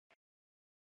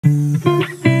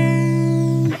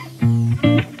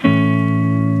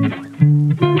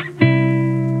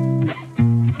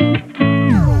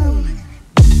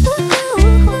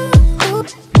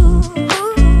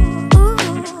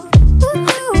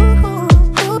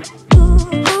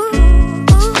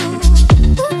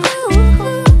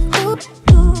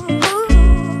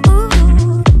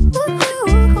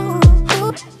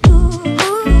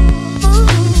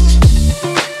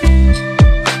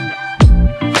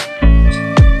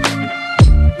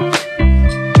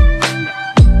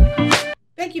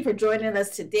Thank you for joining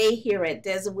us today here at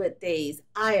Desertwood Days.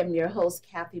 I am your host,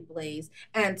 Kathy Blaze,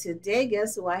 and today,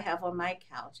 guess who I have on my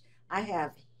couch? I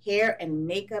have hair and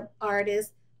makeup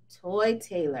artist Toy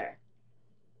Taylor.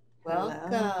 Hello.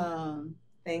 Welcome.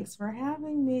 Thanks for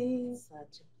having me.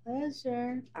 Such a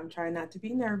pleasure. I'm trying not to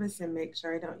be nervous and make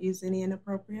sure I don't use any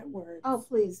inappropriate words. Oh,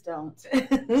 please don't.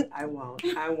 I won't.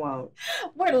 I won't.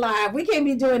 We're live. We can't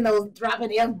be doing those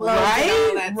dropping F-bombs and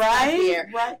all that stuff here.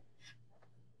 Right.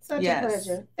 Such a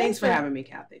pleasure. Thanks for having me,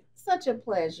 Kathy. Such a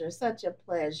pleasure. Such a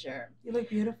pleasure. You look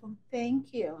beautiful.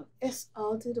 Thank you. It's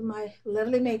all due to my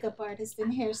lovely makeup artist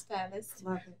and hairstylist.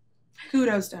 Love it.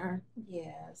 Kudos to her.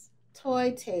 Yes.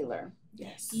 Toy Taylor.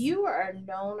 Yes. You are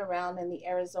known around in the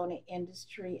Arizona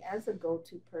industry as a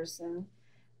go-to person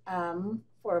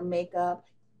for makeup,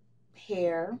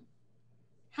 hair.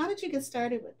 How did you get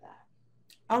started with that?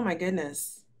 Oh my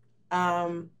goodness.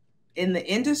 In the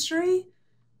industry,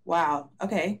 wow.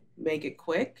 Okay. Make it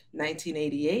quick.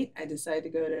 1988, I decided to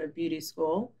go to beauty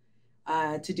school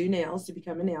to do nails, to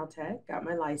become a nail tech. Got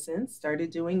my license,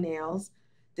 started doing nails.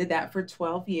 Did that for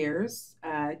 12 years.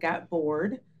 Got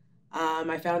bored.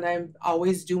 I found I'm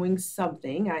always doing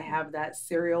something. I have that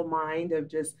serial mind of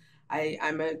just,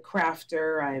 I'm a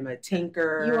crafter. I'm a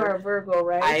tinker. You are a Virgo,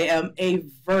 right? I am a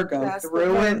Virgo. That's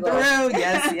through and Virgo. through.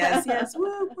 Yes.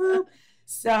 Woo, woo.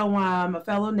 So a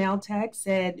fellow nail tech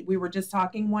said, we were just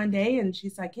talking one day, and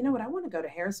she's like, you know what, I want to go to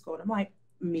hair school. And I'm like,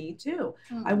 me too.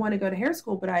 I want to go to hair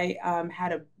school, but I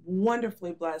had a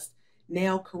wonderfully blessed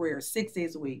nail career, 6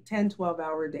 days a week, 10,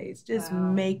 12-hour days, just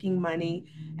making money.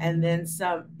 And then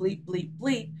some bleep, bleep,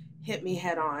 bleep hit me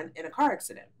head on in a car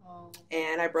accident.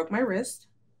 And I broke my wrist.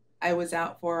 I was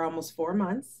out for almost 4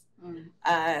 months.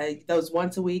 Those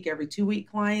once a week, every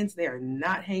 2-week clients, they are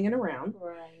not hanging around.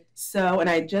 Right. So, and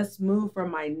I just moved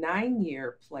from my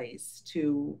 9-year place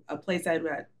to a place I'd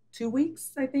had 2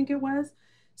 weeks, I think it was.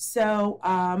 So,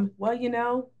 well, you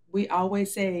know, we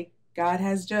always say God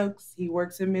has jokes. He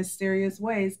works in mysterious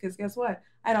ways, because guess what?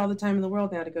 I had all the time in the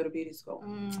world now to go to beauty school.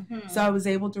 So I was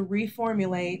able to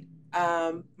reformulate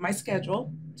my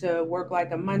schedule to work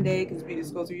like a Monday, because beauty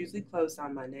schools are usually closed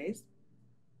on Mondays.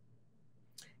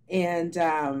 And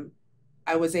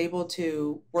I was able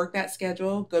to work that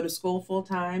schedule, go to school full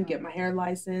time, get my hair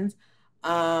license,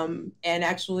 and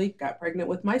actually got pregnant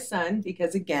with my son,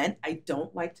 because again, I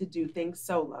don't like to do things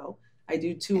solo. I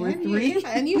do 2 or 3.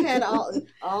 And you had all this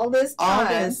time. All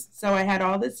this. So I had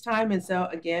all this time. And so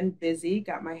again, busy,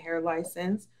 got my hair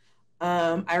license.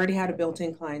 I already had a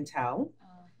built-in clientele.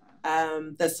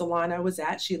 The salon I was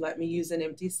at, she let me use an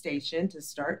empty station to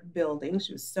start building.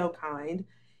 She was so kind.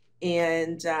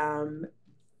 And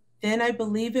then I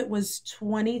believe it was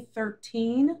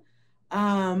 2013,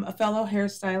 a fellow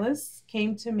hairstylist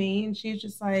came to me, and she was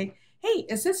just like, hey,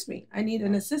 assist me. I need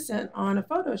an assistant on a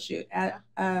photo shoot at,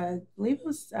 I believe it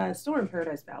was a store in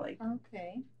Paradise Valley.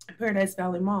 Okay. Paradise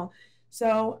Valley Mall.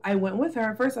 So I went with her.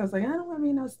 At first I was like, I don't want to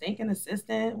be no stinking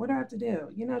assistant. What do I have to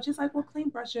do? You know, she's like, well, clean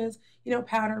brushes, you know,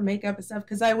 powder, makeup and stuff.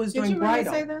 Because I was doing bridal. Did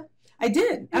you really say that? I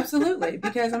did, absolutely.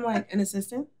 Because I'm like, an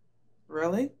assistant?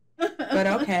 Really? But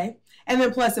okay. And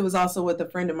then plus it was also with a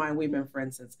friend of mine. We've been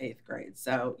friends since 8th grade.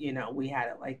 So, you know, we had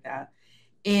it like that.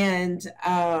 And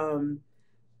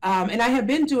I had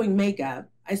been doing makeup.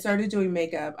 I started doing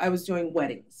makeup. I was doing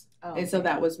weddings. And so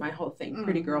that was my whole thing,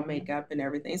 pretty girl makeup and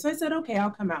everything. So I said, okay, I'll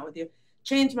come out with you.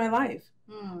 Changed my life.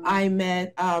 I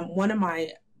met one of my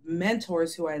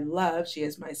mentors who I love. She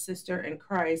is my sister in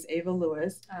Christ, Ava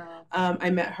Lewis.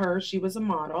 I met her. She was a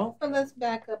model. So let's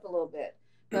back up a little bit.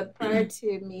 But prior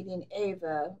to meeting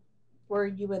Ava, were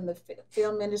you in the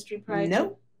film industry prior?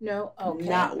 Nope. No? Okay.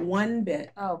 Not one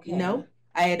bit. Okay. Nope.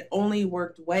 I had only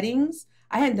worked weddings.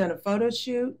 I hadn't done a photo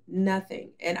shoot,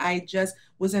 nothing. And I just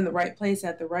was in the right place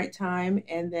at the right time.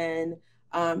 And then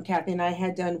Kathy and I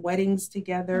had done weddings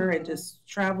together and just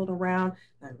traveled around.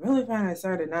 And I really found I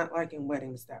started not liking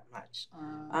weddings that much.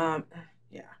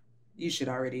 Yeah, you should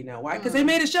already know why. Because they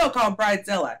made a show called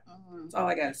Bridezilla. That's all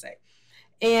I got to say.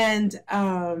 And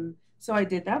so I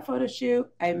did that photo shoot.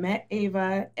 I met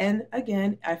Ava. And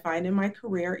again, I find in my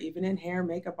career, even in hair,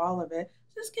 makeup, all of it,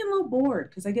 just getting a little bored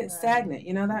because I get stagnant.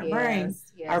 You know, that brain,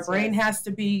 our brain has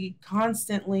to be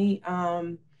constantly.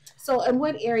 So, in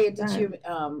what area did you,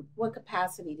 what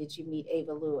capacity did you meet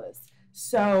Ava Lewis?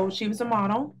 So she was a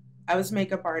model. I was a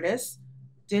makeup artist.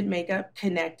 Did makeup,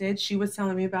 connected. She was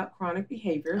telling me about chronic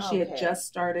behavior. Okay. She had just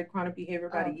started chronic behavior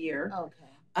about a year.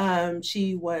 Okay.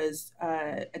 She was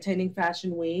attending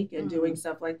Fashion Week and doing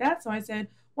stuff like that. So I said,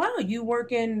 wow, you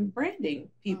work in branding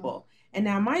people. And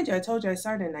now, mind you, I told you I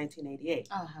started in 1988.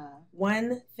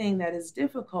 One thing that is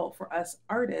difficult for us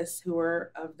artists who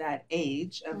are of that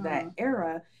age, of that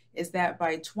era, is that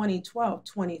by 2012,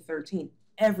 2013,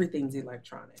 everything's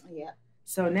electronic. Yeah.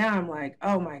 So now I'm like,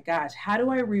 oh my gosh, how do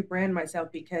I rebrand myself?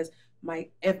 Because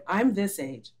if I'm this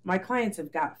age, my clients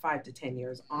have got 5 to 10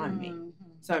 years on me.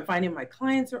 So I'm finding my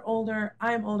clients are older,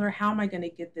 I'm older. How am I going to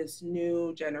get this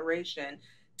new generation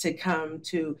to come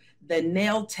to the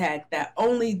nail tech that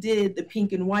only did the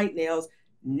pink and white nails,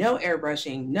 no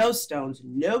airbrushing, no stones,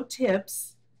 no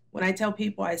tips? When I tell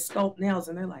people I sculpt nails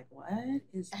and they're like, what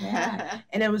is that?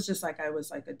 And it was just like, I was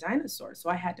like a dinosaur. So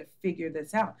I had to figure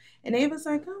this out. And Ava's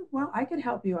like, oh, well, I could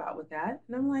help you out with that.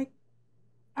 And I'm like,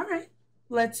 all right,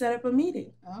 let's set up a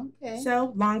meeting. Okay.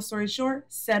 So long story short,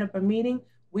 set up a meeting.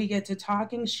 We get to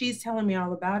talking. She's telling me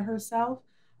all about herself.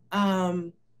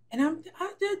 And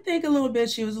I did think a little bit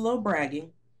she was a little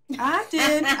braggy. I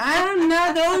did. I'm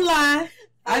not going to lie.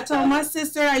 I told my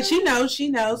sister, she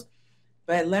knows.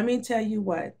 But let me tell you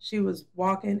what, she was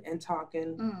walking and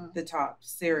talking the talk,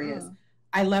 serious.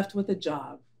 I left with a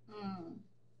job.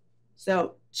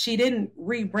 So she didn't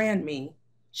rebrand me.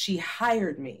 She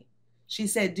hired me. She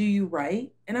said, do you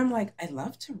write? And I'm like, I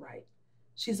love to write.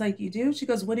 She's like, you do? She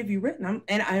goes, what have you written?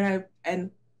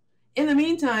 And in the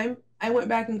meantime, I went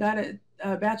back and got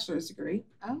a bachelor's degree.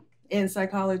 In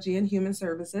psychology and human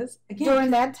services. Again,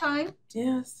 during that time?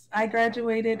 Yes. I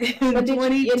graduated in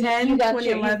 2010,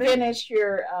 2011. You finished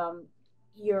you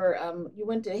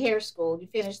went to hair school. You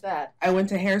finished that. I went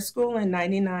to hair school in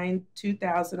 99,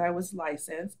 2000. I was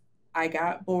licensed. I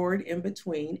got bored in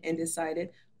between and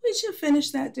decided we should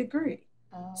finish that degree.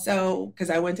 So, because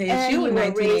I went to ASU in 1985.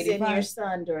 And you were raising your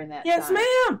son during that time. Yes,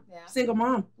 ma'am. Yeah. Single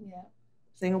mom. Yeah.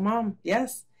 Single mom.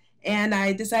 Yes. And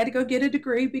I decided to go get a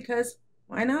degree because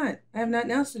why not? I have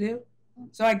nothing else to do.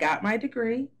 So I got my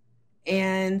degree.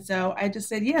 And so I just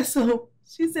said, yes. Yeah. So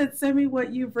she said, send me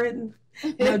what you've written.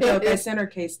 No joke. I sent her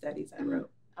case studies I wrote.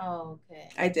 Oh, okay.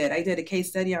 I did. I did a case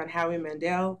study on Howie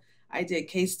Mandel. I did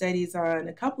case studies on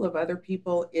a couple of other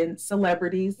people in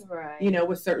celebrities, right? You know,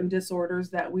 with certain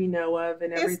disorders that we know of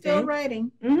and everything. It's still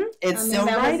writing. It's still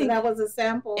writing. That was a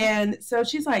sample. And so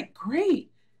she's like, great.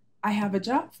 I have a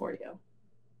job for you.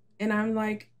 And I'm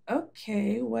like,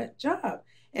 okay, what job?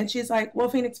 And she's like, well,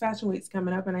 Phoenix Fashion Week's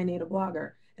coming up and I need a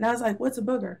blogger. And I was like, what's a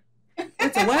booger?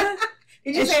 What's a what?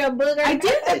 Did you say a booger? I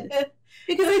did.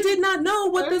 Because I did not know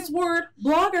what this word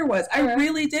blogger was. I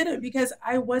really didn't because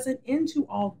I wasn't into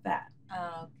all that.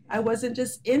 Okay. I wasn't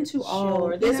just into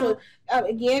all. This was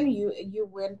again. You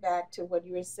went back to what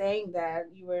you were saying, that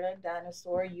you were a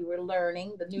dinosaur. You were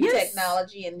learning the new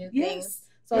technology and new things.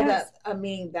 So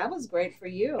that was great for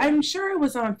you. I'm sure it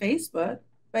was on Facebook,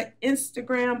 but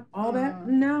Instagram, all that.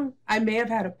 No, I may have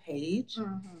had a page.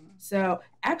 So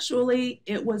actually,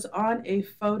 it was on a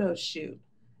photo shoot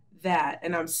that,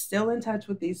 and I'm still in touch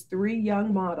with these 3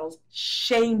 young models,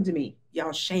 shamed me.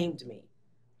 Y'all shamed me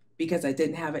because I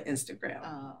didn't have an Instagram.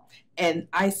 Oh. And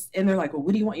they're like, well,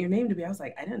 what do you want your name to be? I was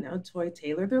like, I don't know, Toy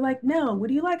Taylor. They're like, no, what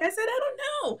do you like? I said, I don't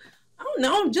know.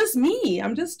 I'm just me.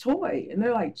 I'm just Toy. And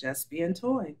they're like, Just Being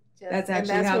Toy. That's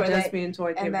actually how Just Being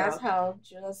Toy came about. And that's out. how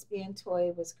Just Being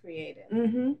Toy was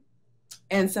created.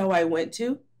 And so I went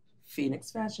to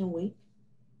Phoenix Fashion Week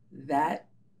that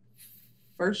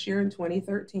first year in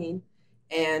 2013,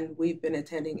 and we've been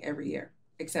attending every year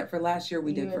except for last year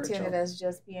we did virtual. You attended as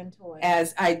Just Being Toy.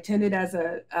 As I attended as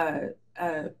a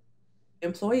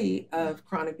employee of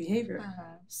Chronic Behavior.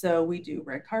 So we do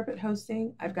red carpet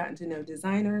hosting. I've gotten to know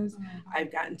designers.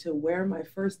 I've gotten to wear my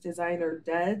first designer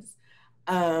duds.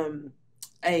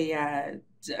 A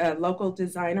local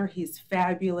designer, he's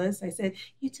fabulous. I said,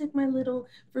 you took my little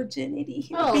virginity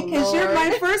here because you're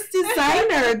my first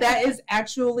designer. That is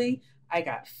actually, I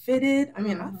got fitted. I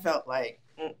mean, I felt like,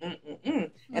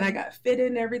 and I got fitted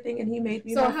and everything, and he made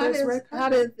me my first red carpet. How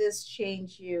did this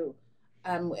change you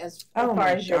as far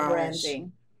as your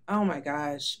branding? Oh my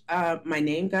gosh. My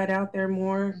name got out there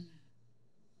more,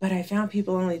 but I found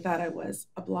people only thought I was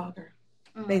a blogger.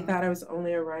 They thought I was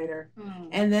only a writer.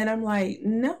 And then I'm like,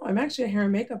 no, I'm actually a hair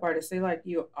and makeup artist. They like,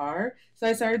 you are? So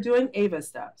I started doing Ava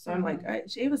stuff. So I'm like,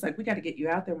 Ava's like, we got to get you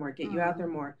out there more, get you out there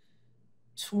more.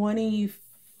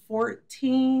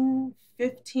 2014,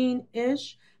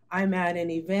 12:15-ish, I'm at an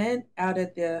event out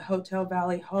at the Hotel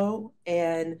Valley Ho,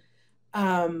 and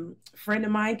a friend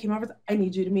of mine came over. I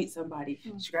need you to meet somebody.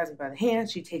 She grabs me by the hand.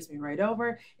 She takes me right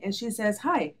over, and she says,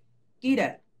 "Hi,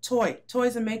 Gita,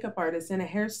 Toy's a makeup artist and a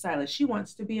hairstylist. She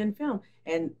wants to be in film."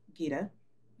 And Gita,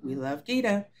 we love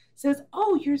Gita, says,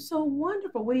 "Oh, you're so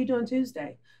wonderful. What are you doing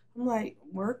Tuesday?" I'm like,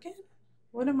 "Working?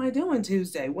 What am I doing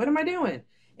Tuesday? What am I doing?"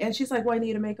 And she's like, "Well, I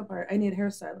need a makeup art. I need a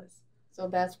hairstylist." So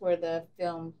that's where the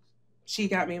film. She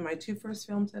got me my 2 first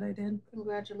films that I did.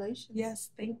 Congratulations. Yes,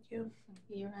 thank you.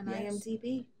 You're on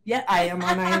IMDb. Yeah, I am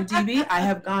on IMDb. I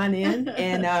have gone in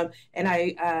and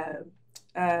I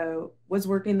was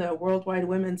working the Worldwide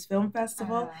Women's Film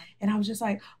Festival, and I was just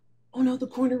like, "Oh no, the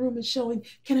corner room is showing.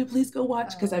 Can I please go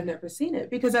watch?" Because I've never seen it.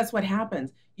 Because that's what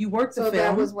happens. You work the film. So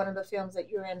that was one of the films that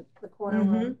you're in, the corner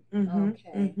room.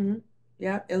 Okay.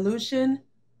 Yeah, Illusion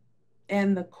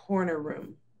and the corner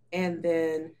room, and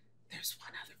then there's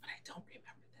one other, but I don't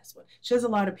remember this one. She has a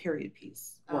lot of period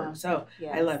piece work, so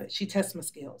yes. I love it. She tests my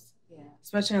skills. Yeah.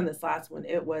 Especially on this last one,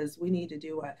 it was, we need to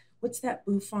do what's that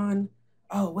bouffant?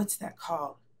 Oh, what's that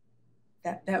called?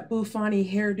 That bouffanty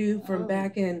hairdo from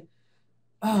back in.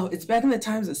 Oh, it's back in the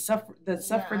times of the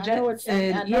suffragettes. What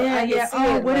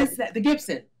is that? The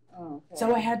Gibson. Oh, okay.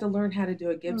 So I had to learn how to do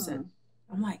a Gibson.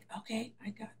 I'm like, okay, I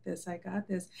got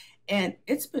this. And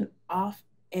it's been off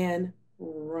and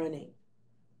running.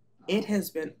 It has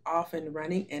been off and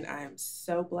running, and I am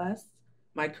so blessed.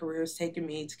 My career has taken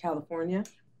me to California.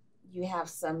 You have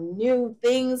some new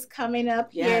things coming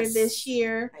up here this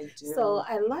year. I do. So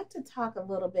I'd like to talk a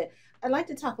little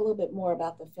bit more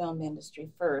about the film industry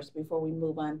first before we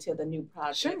move on to the new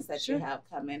projects that you have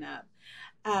coming up.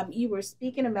 You were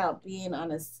speaking about being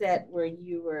on a set where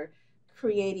you were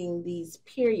creating these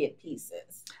period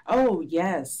pieces. Oh,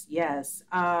 yes.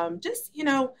 Just,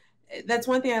 that's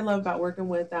one thing I love about working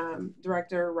with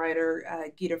director, writer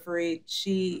Gita Farid.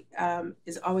 She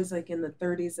is always like in the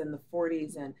 30s and the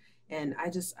 40s, and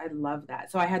I love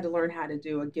that. So I had to learn how to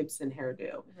do a Gibson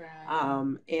hairdo.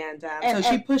 Right. So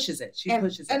she pushes it.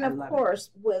 And of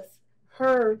course, with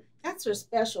her, that's her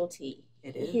specialty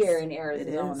here in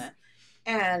Arizona.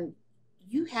 And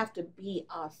you have to be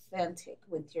authentic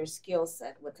with your skill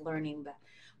set with learning that.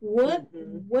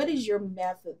 What is your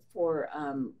method for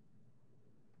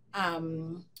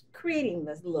creating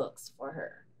the looks for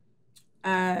her?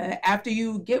 After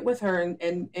you get with her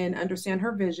and understand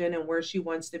her vision and where she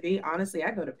wants to be, honestly,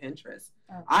 I go to Pinterest.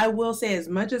 Okay. I will say, as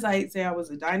much as I say I was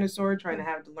a dinosaur trying to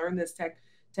have to learn this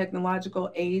technological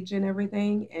age and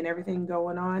everything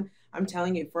going on, I'm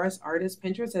telling you, for us artists,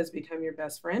 Pinterest has become your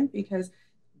best friend because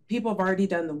people have already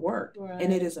done the work. Right.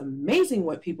 And it is amazing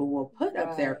what people will put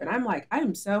up there. But I'm like,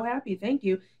 I'm so happy. Thank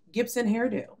you. Gibson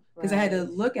hairdo. Because I had to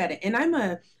look at it. And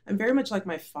I'm very much like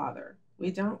my father.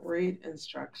 We don't read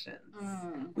instructions.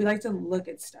 We like to look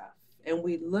at stuff. And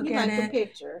we look at it.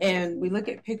 Picture. And we look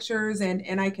at pictures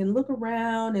and I can look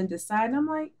around and decide. And I'm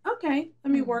like, okay,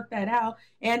 let me work that out.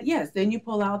 And yes, then you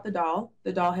pull out the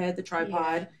doll head, the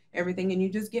tripod, everything, and you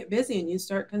just get busy and you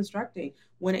start constructing.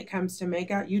 When it comes to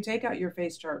makeout, you take out your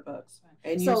face chart books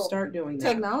and you start doing that.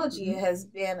 Technology has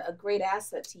been a great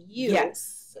asset to you.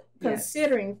 Yes.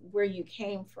 Considering where you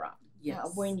came from.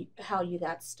 Yes. How you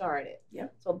got started.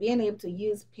 Yep. So being able to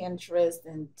use Pinterest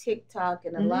and TikTok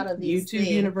and a lot of these YouTube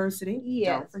University.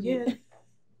 Yes. Don't forget.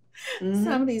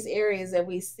 Some of these areas that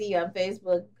we see on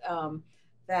Facebook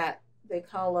that they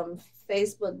call them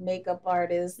Facebook makeup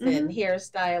artists and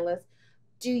hairstylists.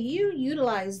 Do you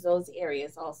utilize those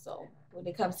areas also when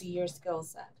it comes to your skill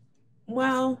set?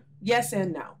 Well, yes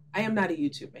and no. I am not a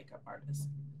YouTube makeup artist.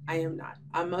 I am not.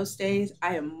 On most days,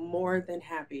 I am more than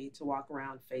happy to walk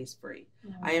around face free.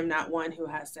 I am not one who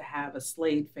has to have a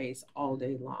slayed face all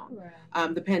day long.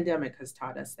 Right. The pandemic has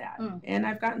taught us that. And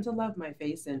I've gotten to love my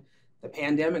face, and the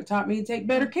pandemic taught me to take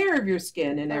better care of your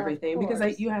skin and everything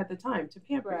because you had the time to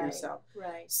pamper yourself.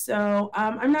 Right. So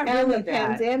I'm not really that.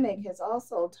 And the pandemic has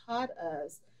also taught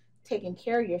us taking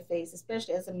care of your face,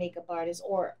 especially as a makeup artist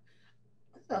or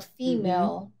a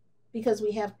female, because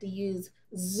we have to use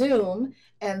Zoom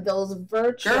and those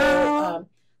virtual.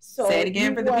 So say it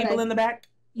again for the people in the back.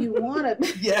 You want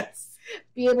to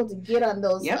be able to get on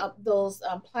those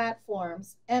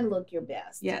platforms and look your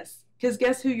best. Yes, because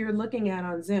guess who you're looking at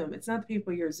on Zoom? It's not the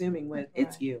people you're Zooming with.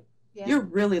 It's you. Yeah. You're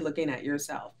really looking at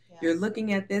yourself. Yes. You're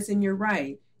looking at this, and you're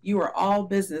right. You are all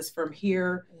business from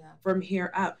here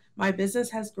up. My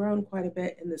business has grown quite a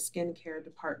bit in the skincare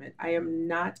department. I am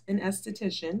not an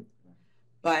esthetician,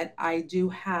 but I do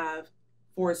have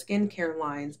 4 skincare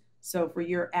lines. So for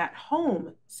your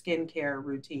at-home skincare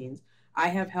routines, I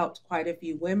have helped quite a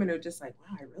few women who are just like,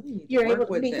 wow, I really need to work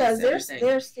with this. Because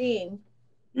they're seeing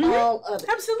all of it.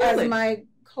 Absolutely. As my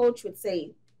coach would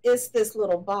say, it's this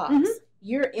little box. Mhm.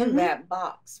 You're in Mhm. that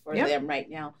box for Yep. them right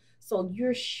now. So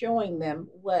you're showing them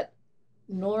what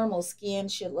normal skin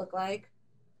should look like,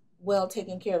 well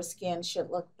taken care of skin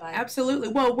should look like. Absolutely.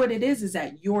 Well, what it is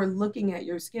that you're looking at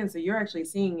your skin. So you're actually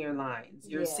seeing your lines.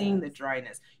 You're seeing the Yes.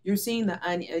 dryness. You're seeing the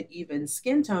uneven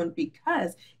skin tone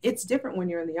because it's different when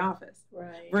you're in the office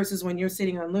Right. versus when you're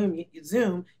sitting on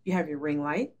Zoom. You have your ring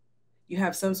light. You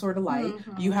have some sort of light.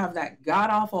 Mhm. You have that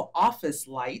god-awful office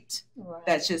light Right.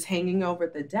 that's just hanging over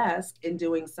the desk and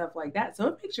doing stuff like that. So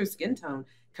it makes your skin tone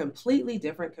completely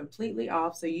different, completely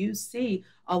off. So you see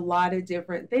a lot of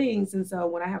different things. And so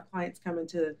when I have clients come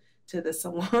into the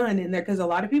salon and there, because a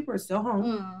lot of people are still home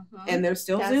Mhm. and they're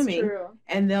still That's Zooming, true.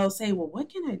 and they'll say, well, what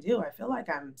can I do? I feel like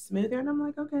I'm smoother. And I'm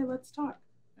like, okay, let's talk.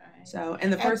 Right. So,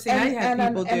 and the first thing I have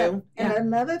people do. And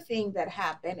another thing that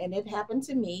happened, and it happened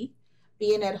to me,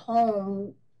 being at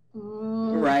home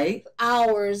Right.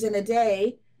 hours in a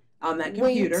day, On that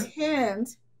computer. we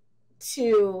tend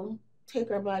to take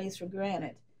our bodies for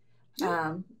granted.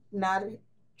 Yep. Not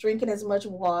drinking as much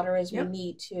water as Yep. we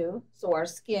need to, so our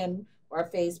skin, our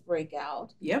face break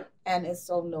out, Yep. and it's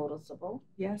so noticeable.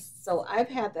 Yes. So I've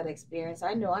had that experience.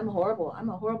 I know I'm horrible. I'm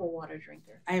a horrible water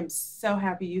drinker. I am so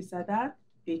happy you said that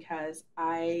because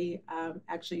I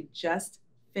actually just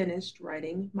finished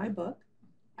writing my book.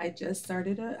 I just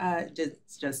started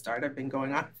just started. I've been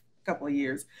going on a couple of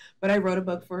years, but I wrote a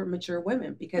book for mature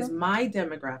women because my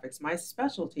demographics, my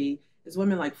specialty is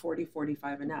women like 40,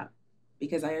 45 and up,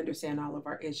 because I understand all of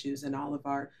our issues and all of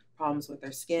our problems with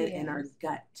our skin and our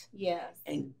gut. Yes.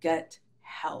 And gut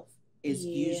health is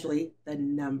usually the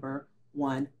number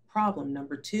one problem.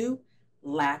 Number two,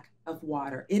 lack of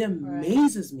water. It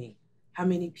amazes me how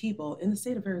many people in the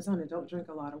state of Arizona don't drink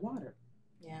a lot of water.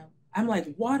 Yeah. I'm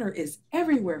like, water is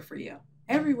everywhere for you.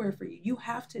 Everywhere for you. You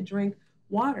have to drink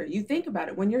water. You think about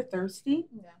it. When you're thirsty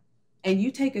and you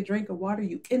take a drink of water,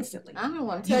 you instantly. I don't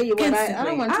want to tell you what I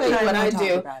don't want to tell you what I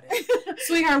do. About it.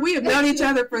 Sweetheart, we have known each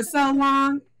other for so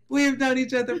long. We have known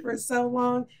each other for so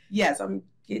long. Yes, I'm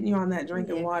getting you on that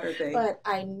drinking water thing. But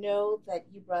I know that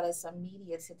you brought us some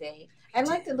media today. I'd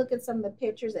like to look at some of the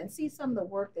pictures and see some of the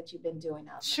work that you've been doing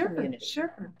out in the community.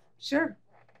 Sure.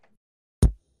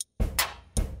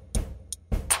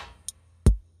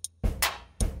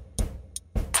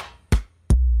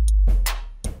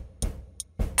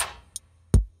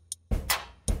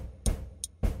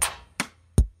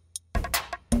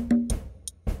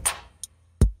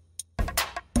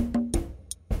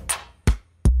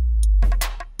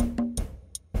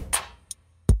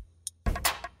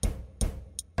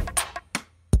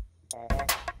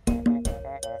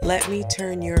 Let me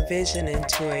turn your vision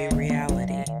into a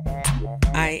reality.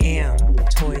 I am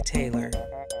Toy Taylor,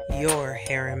 your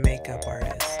hair and makeup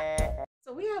artist.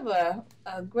 So we have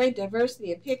a great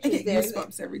diversity of pictures. I get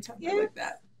goosebumps every time I look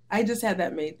that. I just had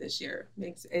that made this year.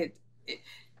 Makes it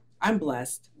I'm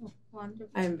blessed. Wonderful.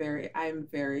 I'm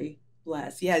very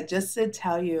blessed. Yeah, just to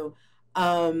tell you,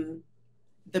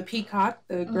 the peacock,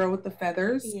 the girl with the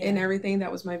feathers and everything,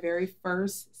 that was my very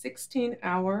first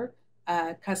 16-hour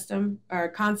custom or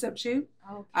concept shoot.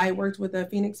 Okay. I worked with a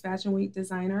Phoenix Fashion Week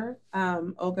designer,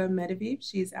 Olga Mediviv.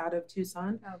 She's out of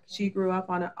Tucson. Okay. She grew up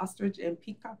on an ostrich and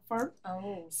peacock farm.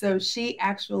 Oh. So she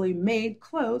actually made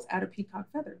clothes out of peacock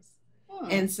feathers.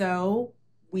 And so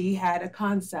we had a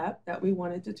concept that we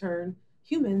wanted to turn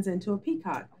humans into a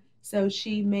peacock. So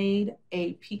she made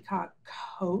a peacock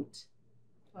coat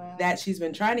that she's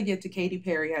been trying to get to Katy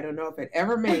Perry. I don't know if it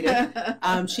ever made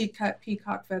it. She cut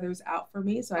peacock feathers out for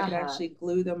me so I could actually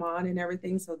glue them on and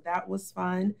everything. So that was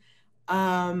fun.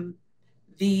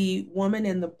 The woman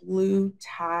in the blue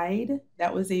tide,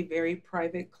 that was a very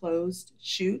private closed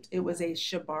shoot. It was a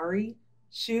shibari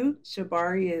shoot.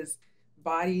 Shibari is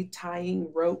body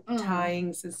tying, rope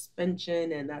tying,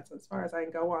 suspension, and that's as far as I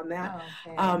can go on that.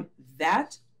 Okay.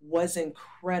 That was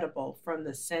incredible from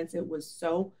the sense it was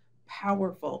so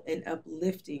powerful and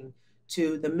uplifting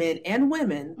to the men and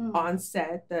women on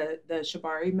set. The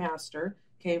shibari master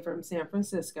came from San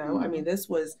Francisco. I mean, this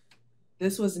was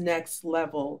next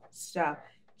level stuff.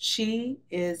 She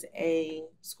is a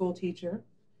school teacher.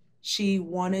 She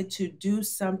wanted to do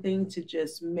something to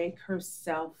just make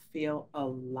herself feel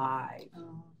alive.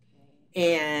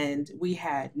 Okay. And we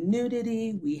had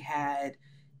nudity, we had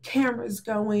cameras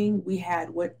going, we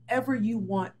had whatever you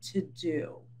want to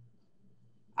do.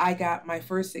 I got my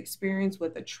first experience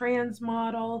with a trans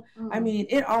model. I mean,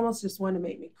 it almost just wanted to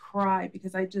make me cry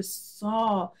because I just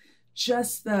saw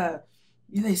just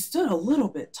they stood a little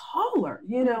bit taller,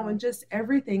 and just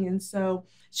everything. And so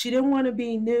she didn't want to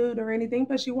be nude or anything,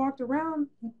 but she walked around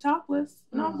topless.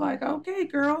 And I was like, okay,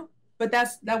 girl, But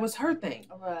that was her thing.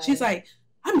 Right. She's like,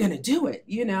 I'm going to do it,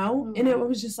 you know? And it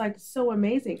was just like so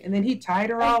amazing. And then he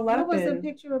tied her all up. What was the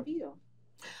picture of you?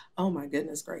 Oh my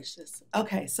goodness gracious.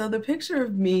 Okay, so the picture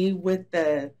of me with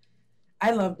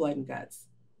I love blood and guts.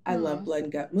 I love blood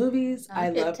and gut movies. I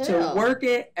love to work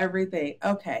it, everything.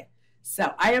 Okay,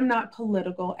 so I am not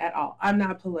political at all. I'm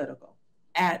not political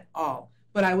at all.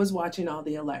 But I was watching all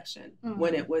the election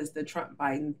when it was the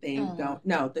Trump-Biden thing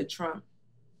the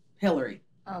Trump-Hillary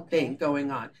thing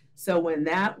going on. So when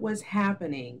that was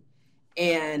happening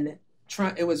and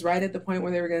Trump, it was right at the point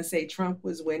where they were going to say Trump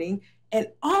was winning, and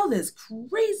all this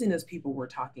craziness people were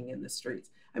talking in the streets.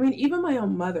 I mean, even my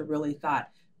own mother really thought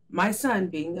my son,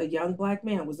 being a young Black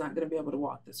man, was not going to be able to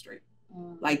walk the street.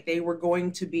 Like they were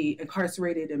going to be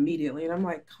incarcerated immediately. And I'm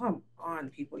like, come on,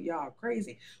 people, y'all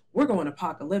crazy. We're going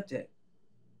apocalyptic.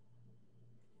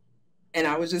 And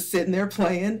I was just sitting there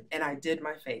playing, and I did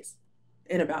my face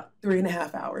in about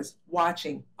 3.5 hours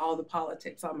watching all the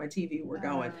politics on my TV were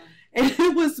going. And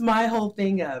it was my whole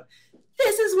thing of,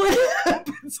 this is what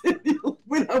happens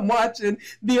when I'm watching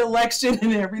the election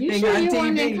and everything on TV. You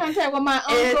weren't in contact with my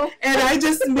uncle? And I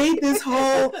just made this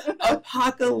whole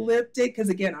apocalyptic, because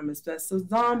again, I'm obsessed with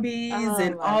zombies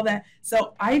and all that.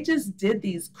 So I just did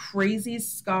these crazy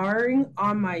scarring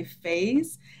on my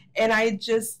face. And I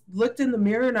just looked in the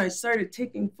mirror and I started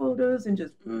taking photos and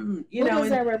just, you know. What was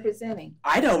that representing?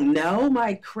 I don't know,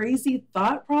 my crazy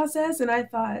thought process. And I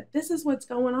thought, this is what's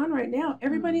going on right now.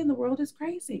 Everybody in the world is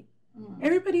crazy.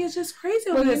 Everybody is just crazy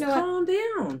over this. Calm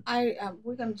down.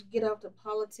 We're going to get off to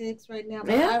politics right now.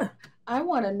 But I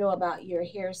want to know about your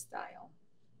hairstyle.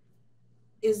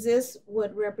 Is this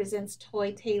what represents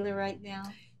Toy Taylor right now?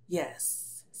 Yes.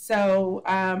 So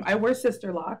I wear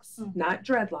sister locks, not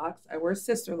dreadlocks. I wear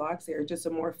sister locks. They're just a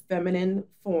more feminine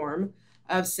form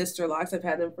of sister locks. I've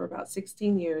had them for about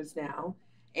 16 years now.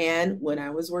 And when I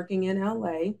was working in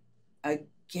LA,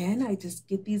 again, I just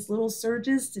get these little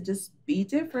surges to just be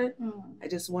different. I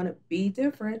just want to be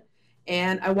different.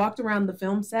 And I walked around the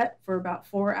film set for about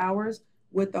 4 hours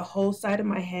with the whole side of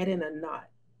my head in a knot.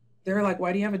 They're like,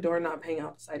 why do you have a doorknob hanging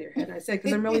out the side of your head? And I said,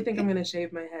 because I really think I'm going to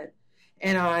shave my head.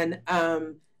 And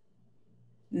on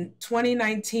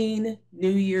 2019 New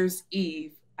Year's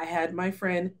Eve, I had my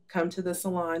friend come to the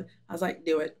salon. I was like,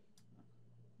 do it.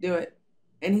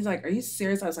 And he's like, are you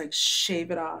serious? I was like,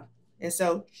 shave it off. And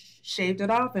so shaved it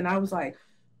off, and I was like,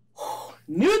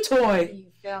 new toy.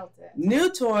 You felt it. New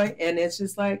toy, and it's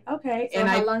just like, okay. So and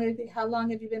how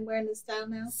long have you been wearing this style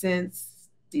now? Since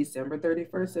December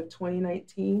 31st of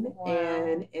 2019, Wow.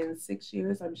 And in 6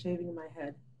 years, I'm shaving my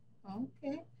head.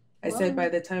 Okay. I said by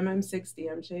the time I'm 60,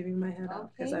 I'm shaving my head off,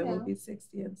 because I will be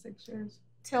 60 in 6 years.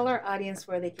 Tell our audience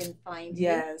where they can find you.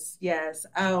 Yes.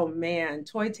 Oh, man.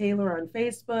 Toy Taylor on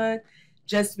Facebook.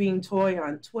 Just Being Toy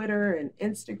on Twitter and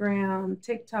Instagram,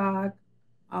 TikTok,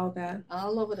 all that.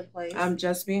 All over the place. I'm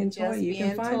Just Being Toy. You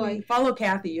can find me. Follow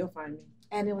Kathy, you'll find me.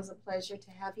 And it was a pleasure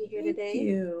to have you here today. Thank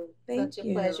you. Such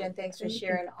a pleasure, and thanks for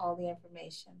sharing all the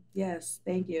information. Yes,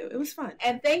 thank you. It was fun.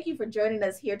 And thank you for joining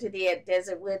us here today at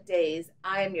Desertwood Days.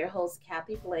 I am your host,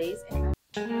 Kathy Blaze.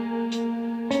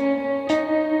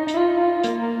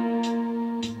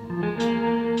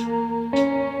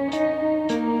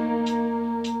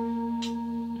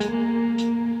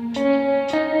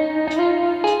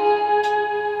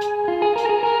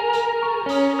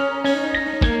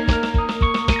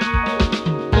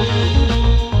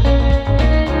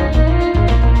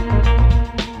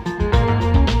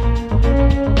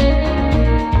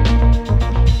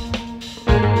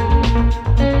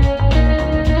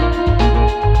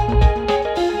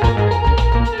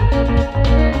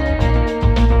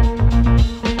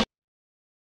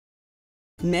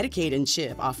 Medicaid and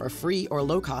CHIP offer free or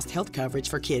low-cost health coverage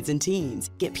for kids and teens.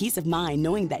 Get peace of mind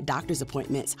knowing that doctor's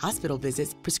appointments, hospital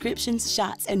visits, prescriptions,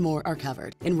 shots, and more are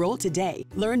covered. Enroll today.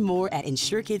 Learn more at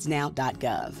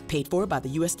insurekidsnow.gov. Paid for by the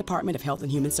U.S. Department of Health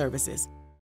and Human Services.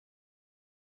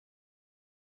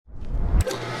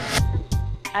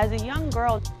 As a young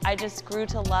girl, I just grew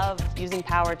to love using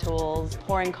power tools,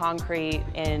 pouring concrete,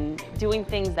 and doing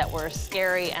things that were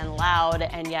scary and loud,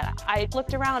 and yet I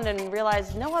looked around and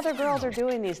realized no other girls are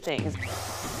doing these things.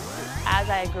 As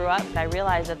I grew up, I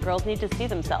realized that girls need to see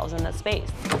themselves in this space.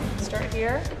 Start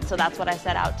here. So that's what I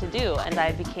set out to do, and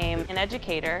I became an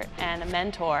educator and a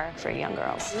mentor for young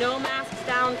girls. No masks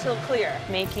down till clear.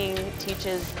 Making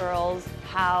teaches girls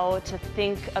how to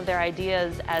think of their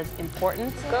ideas as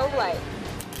important. Go light.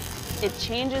 It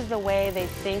changes the way they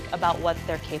think about what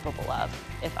they're capable of.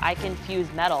 If I can fuse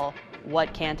metal,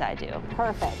 what can't I do?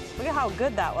 Perfect. Look at how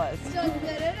good that was.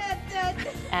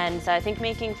 And so I think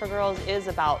Making for Girls is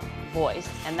about voice,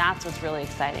 and that's what's really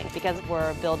exciting because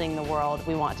we're building the world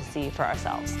we want to see for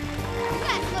ourselves.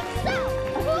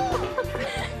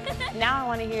 Now I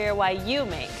want to hear why you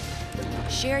make.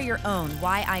 Share your own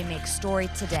Why I Make story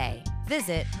today.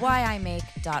 Visit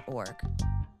whyimake.org.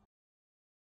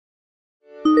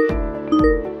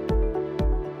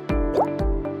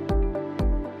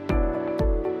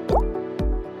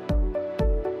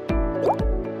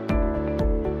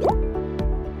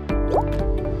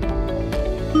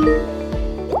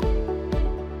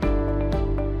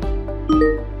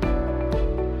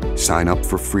 Sign up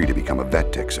for free to become a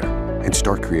VetTixer and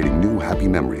start creating new happy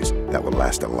memories that will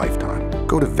last a lifetime.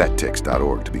 Go to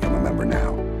vettix.org to become a member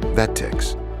now.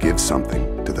 VetTix. Give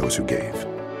something to those who gave.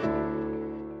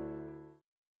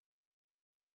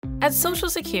 At Social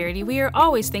Security, we are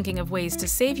always thinking of ways to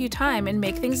save you time and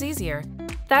make things easier.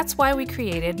 That's why we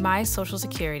created My Social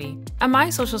Security. A My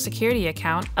Social Security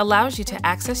account allows you to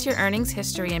access your earnings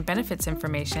history and benefits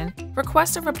information,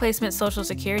 request a replacement Social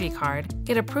Security card,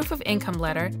 get a proof of income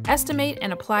letter, estimate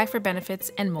and apply for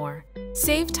benefits, and more.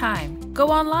 Save time. Go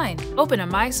online. Open a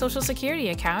My Social Security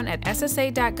account at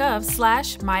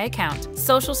ssa.gov/myaccount.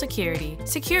 Social Security.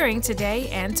 Securing today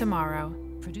and tomorrow.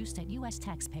 Produced at U.S.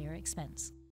 taxpayer expense.